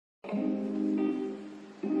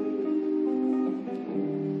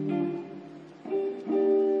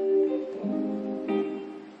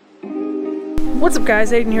What's up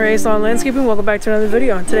guys, Aiden here, Ace Lawn Landscaping. Welcome back to another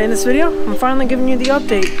video. And today in this video, I'm finally giving you the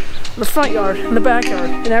update on the front yard and the backyard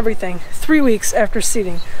and everything 3 weeks after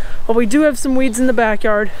seeding. While we do have some weeds in the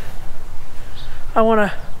backyard, I want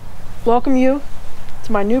to welcome you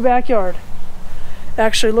to my new backyard. It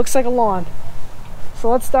actually looks like a lawn. So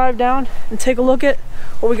let's dive down and take a look at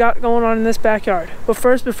what we got going on in this backyard. But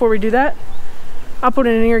first, before we do that, I'll put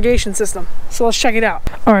in an irrigation system. So let's check it out.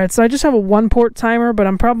 Alright, so I just have a 1-port timer, but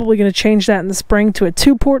I'm probably going to change that in the spring to a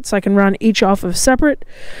 2-port so I can run each off of separate.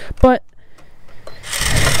 But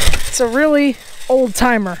it's a really old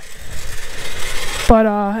timer. But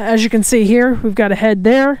as you can see here, we've got a head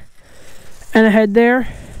there and a head there.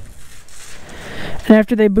 And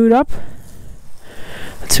after they boot up,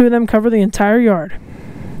 the two of them cover the entire yard.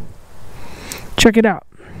 Check it out.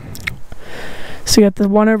 So you got the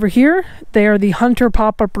one over here. They are the Hunter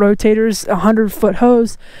pop-up rotators, a 100-foot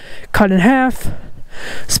hose, cut in half,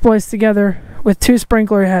 spliced together with 2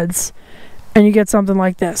 sprinkler heads, and you get something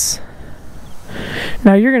like this.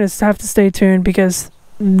 Now you're going to have to stay tuned because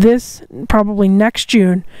this, probably next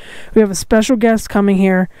June, we have a special guest coming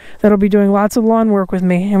here that'll be doing lots of lawn work with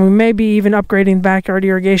me, and we may be even upgrading the backyard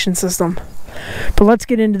irrigation system. But let's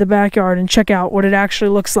get into the backyard and check out what it actually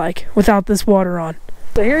looks like without this water on.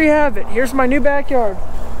 So here you have it. Here's my new backyard.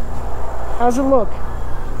 How's it look?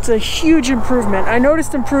 It's a huge improvement. I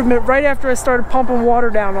noticed improvement right after I started pumping water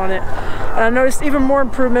down on it. And I noticed even more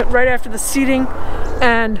improvement right after the seeding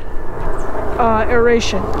and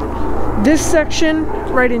aeration. This section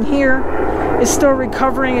right in here is still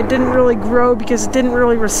recovering. It didn't really grow because it didn't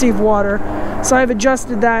really receive water. So I've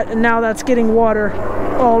adjusted that, and now that's getting water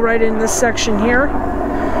all right in this section here,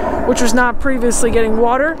 which was not previously getting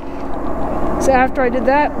water. So after I did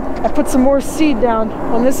that, I put some more seed down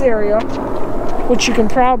on this area, which you can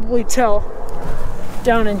probably tell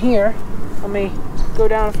down in here. Let me go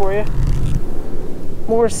down for you.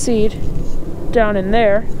 More seed down in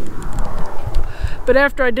there. But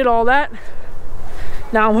after I did all that,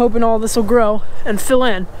 now I'm hoping all this will grow and fill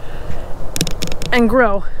in and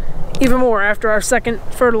grow even more after our second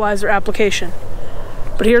fertilizer application.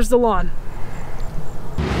 But here's the lawn.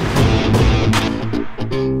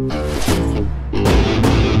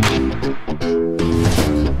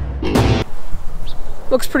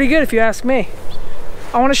 Looks pretty good if you ask me.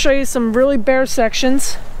 I want to show you some really bare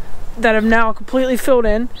sections that have now completely filled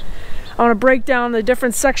in. I want to break down the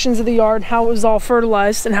different sections of the yard, how it was all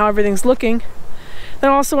fertilized and how everything's looking.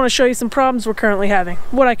 Then I also want to show you some problems we're currently having.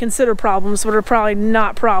 What I consider problems, but are probably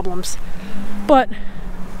not problems. But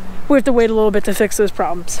we have to wait a little bit to fix those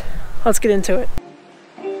problems. Let's get into it.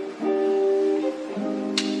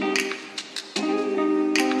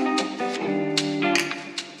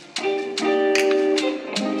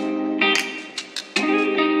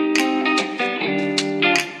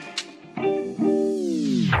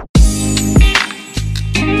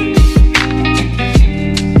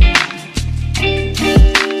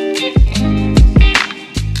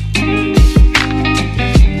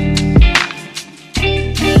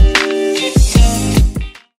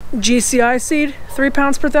 GCI seed, 3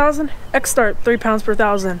 pounds per thousand. X-Start, 3 pounds per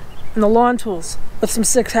thousand. And the lawn tools with some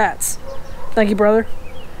 6 hats. Thank you, brother.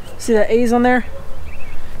 See that A's on there?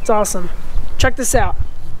 It's awesome. Check this out.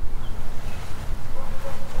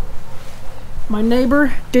 My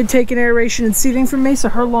neighbor did take an aeration and seeding from me, so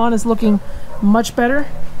her lawn is looking much better.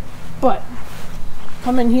 But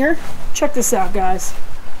come in here, check this out, guys.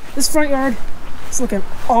 This front yard is looking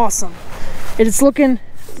awesome. It's looking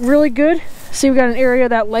really good. See, we got an area,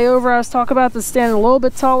 that layover I was talking about, that's standing a little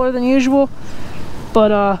bit taller than usual.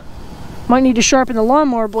 But might need to sharpen the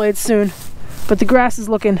lawnmower blades soon. But the grass is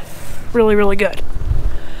looking really, really good.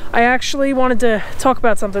 I actually wanted to talk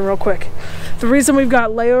about something real quick. The reason we've got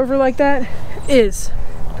layover like that is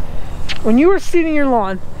when you are seeding your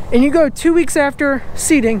lawn and you go 2 weeks after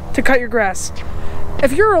seeding to cut your grass,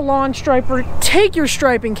 if you're a lawn striper, take your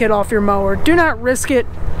striping kit off your mower. Do not risk it.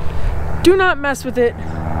 Do not mess with it.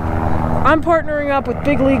 I'm partnering up with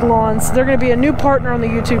Big League Lawns. They're going to be a new partner on the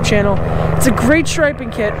YouTube channel. It's a great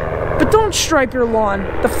striping kit, but don't stripe your lawn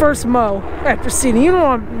the first mow after seeding. You don't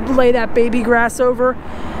want to lay that baby grass over,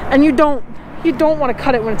 and you don't want to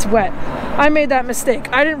cut it when it's wet. I made that mistake.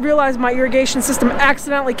 I didn't realize my irrigation system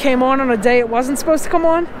accidentally came on a day it wasn't supposed to come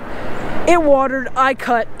on. It watered, I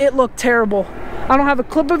cut, it looked terrible. I don't have a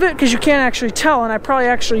clip of it because you can't actually tell, and I probably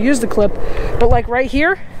actually used the clip, but like right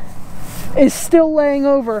here is still laying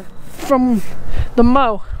over from the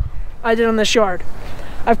mow I did on this yard.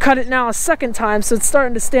 I've cut it now a second time, so it's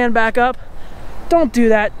starting to stand back up. Don't do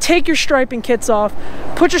that. Take your striping kits off.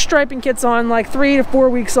 Put your striping kits on like 3 to 4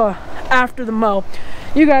 weeks after the mow.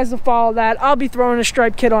 You guys will follow that. I'll be throwing a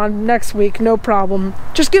stripe kit on next week, no problem.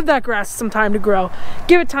 Just give that grass some time to grow.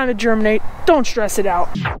 Give it time to germinate. Don't stress it out.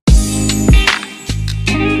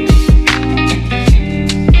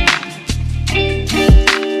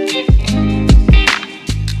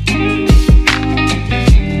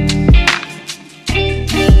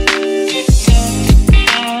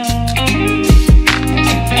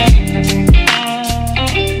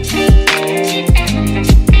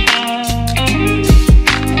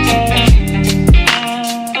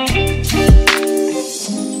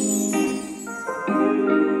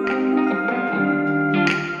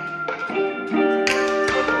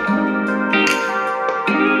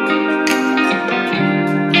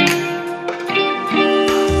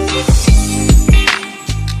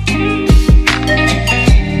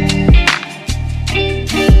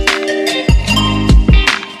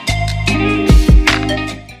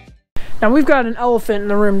 Now we've got an elephant in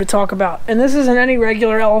the room to talk about, and this isn't any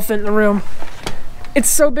regular elephant in the room. It's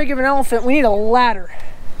so big of an elephant, we need a ladder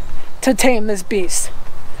to tame this beast.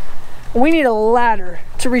 We need a ladder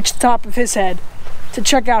to reach the top of his head to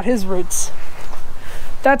check out his roots.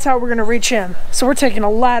 That's how we're gonna reach him. So we're taking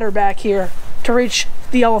a ladder back here to reach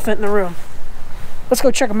the elephant in the room. Let's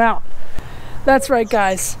go check him out. That's right,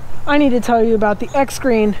 guys. I need to tell you about the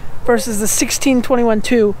X-Greene versus the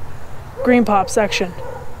 1621-2 green pop section.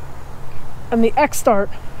 And the X-Start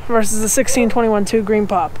versus the 1621-2 green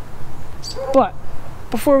pop. But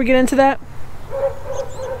before we get into that,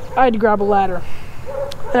 I had to grab a ladder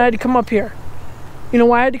and I had to come up here. You know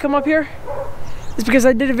why I had to come up here? It's because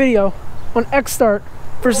I did a video on X-Start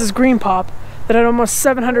versus green pop that had almost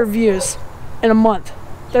 700 views in a month.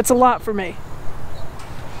 That's a lot for me.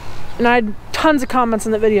 And I had tons of comments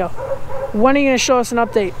on that video. When are you going to show us an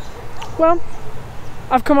update? Well,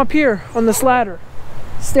 I've come up here on this ladder,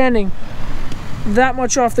 standing that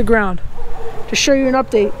much off the ground, to show you an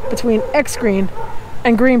update between X-Greene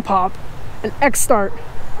and green pop and X-Start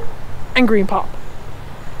and green pop.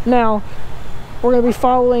 Now we're going to be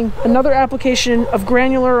following another application of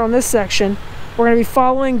granular on this section. We're going to be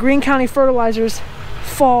following Greene County Fertilizer's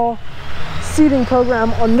fall seeding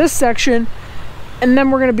program on this section, and then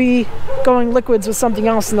we're going to be going liquids with something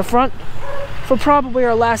else in the front for probably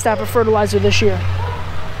our last app of fertilizer this year.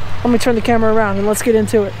 Let me turn the camera around and let's get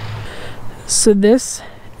into it. So this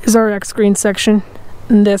is our X-Greene section,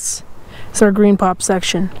 and this is our green pop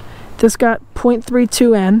section. This got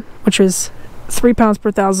 0.32 N, which is 3 pounds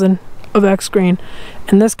per thousand of X-Greene,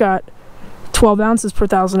 and this got 12 ounces per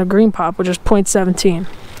thousand of green pop, which is 0.17.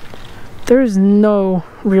 There is no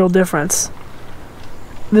real difference.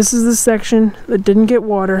 This is the section that didn't get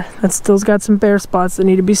water, that still's got some bare spots that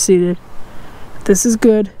need to be seeded. This is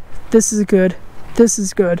good, this is good, this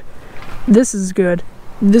is good, this is good,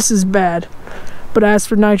 this is bad. But as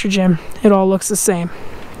for nitrogen, it all looks the same.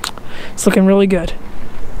 It's looking really good.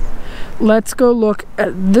 Let's go look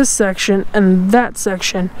at this section and that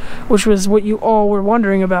section, which was what you all were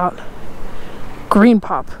wondering about. Green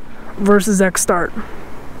pop versus X-Start.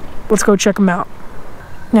 Let's go check them out.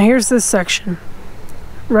 Now here's this section.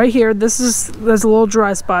 Right here, there's a little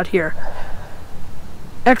dry spot here.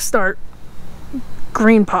 X-Start,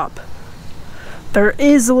 green pop. There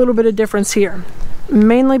is a little bit of difference here,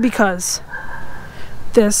 mainly because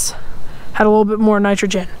this had a little bit more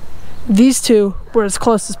nitrogen. These two were as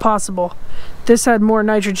close as possible. This had more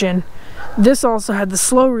nitrogen. This also had the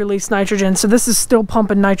slow release nitrogen, so this is still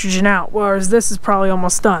pumping nitrogen out, whereas this is probably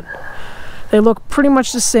almost done. They look pretty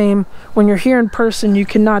much the same. When you're here in person, you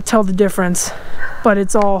cannot tell the difference, but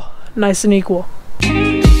it's all nice and equal.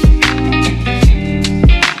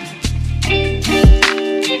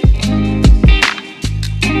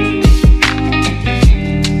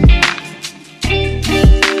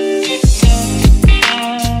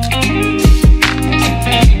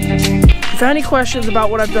 If you have any questions about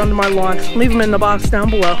what I've done to my lawn, leave them in the box down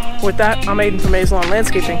below. With that, I'm Aiden from A's Lawn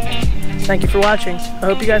Landscaping. Thank you for watching. I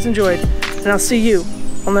hope you guys enjoyed, and I'll see you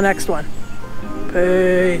on the next one.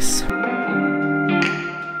 Peace.